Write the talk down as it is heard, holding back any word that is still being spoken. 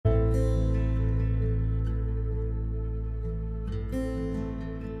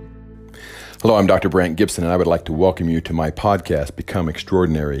Hello, I'm Dr. Brant Gibson, and I would like to welcome you to my podcast, Become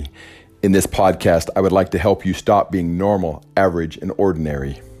Extraordinary. In this podcast, I would like to help you stop being normal, average, and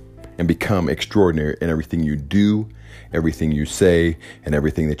ordinary, and become extraordinary in everything you do, everything you say, and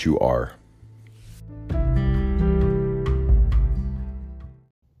everything that you are.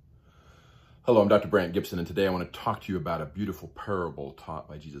 Hello, I'm Dr. Brant Gibson, and today I want to talk to you about a beautiful parable taught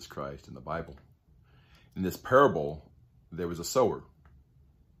by Jesus Christ in the Bible. In this parable, there was a sower,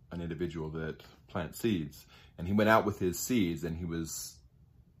 an individual that plants seeds, and he went out with his seeds and he was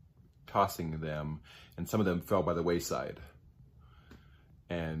tossing them, and some of them fell by the wayside,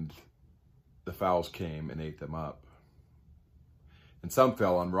 and the fowls came and ate them up. And some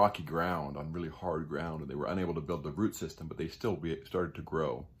fell on rocky ground, on really hard ground, and they were unable to build the root system, but they still started to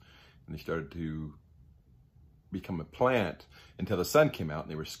grow, and they started to become a plant until the sun came out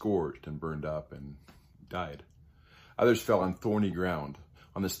and they were scorched and burned up and died. Others fell on thorny ground.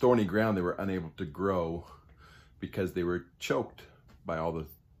 On this thorny ground, they were unable to grow because they were choked by all the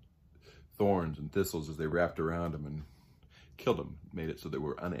thorns and thistles as they wrapped around them and killed them, made it so they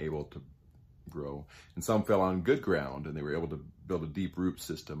were unable to grow. And some fell on good ground, and they were able to build a deep root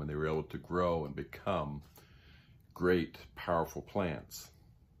system, and they were able to grow and become great, powerful plants.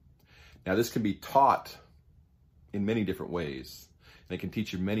 Now, this can be taught in many different ways, and it can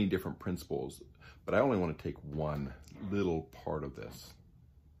teach you many different principles, but I only want to take one little part of this.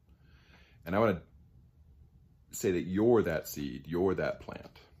 And I want to say that you're that seed, you're that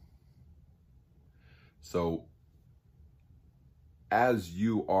plant. So as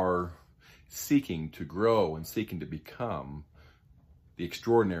you are seeking to grow and seeking to become the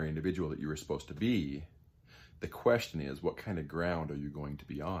extraordinary individual that you were supposed to be, the question is, what kind of ground are you going to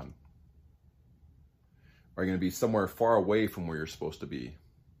be on? Are you going to be somewhere far away from where you're supposed to be?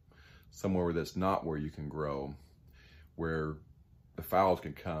 Somewhere that's not where you can grow, where the fowls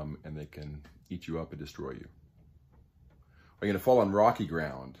can come and they can eat you up and destroy you? Are you going to fall on rocky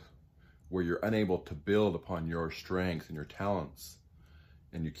ground where you're unable to build upon your strengths and your talents,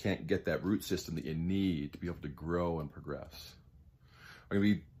 and you can't get that root system that you need to be able to grow and progress? Are you going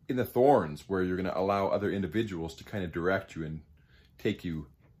to be in the thorns where you're going to allow other individuals to kind of direct you and take you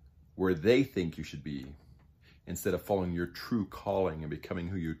where they think you should be, instead of following your true calling and becoming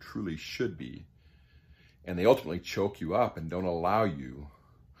who you truly should be? And they ultimately choke you up and don't allow you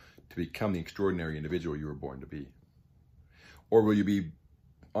to become the extraordinary individual you were born to be. Or will you be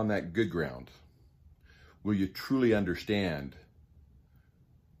on that good ground? Will you truly understand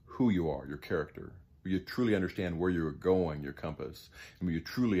who you are, your character? Will you truly understand where you're going, your compass? And will you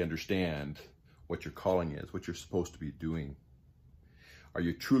truly understand what your calling is, what you're supposed to be doing? Are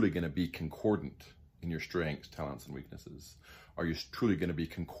you truly going to be concordant in your strengths, talents, and weaknesses? Are you truly going to be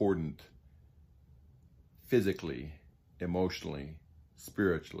concordant physically, emotionally,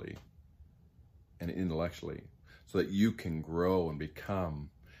 spiritually, and intellectually, so that you can grow and become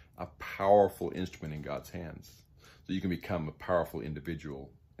a powerful instrument in God's hands, so you can become a powerful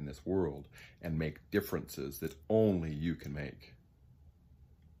individual in this world and make differences that only you can make?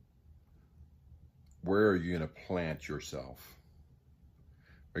 Where are you going to plant yourself?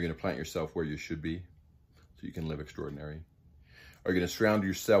 Are you going to plant yourself where you should be so you can live extraordinary? Are you going to surround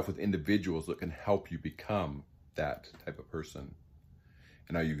yourself with individuals that can help you become that type of person?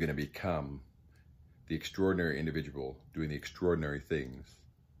 And are you going to become the extraordinary individual doing the extraordinary things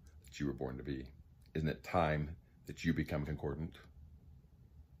that you were born to be? Isn't it time that you become concordant?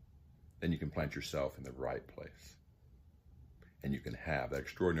 Then you can plant yourself in the right place, and you can have that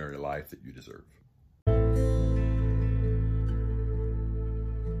extraordinary life that you deserve.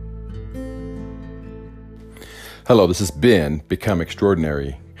 Hello, this has been Become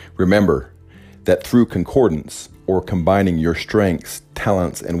Extraordinary. Remember that through concordance, or combining your strengths,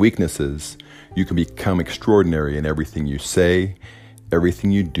 talents, and weaknesses, you can become extraordinary in everything you say,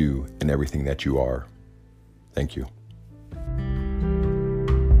 everything you do, and everything that you are. Thank you.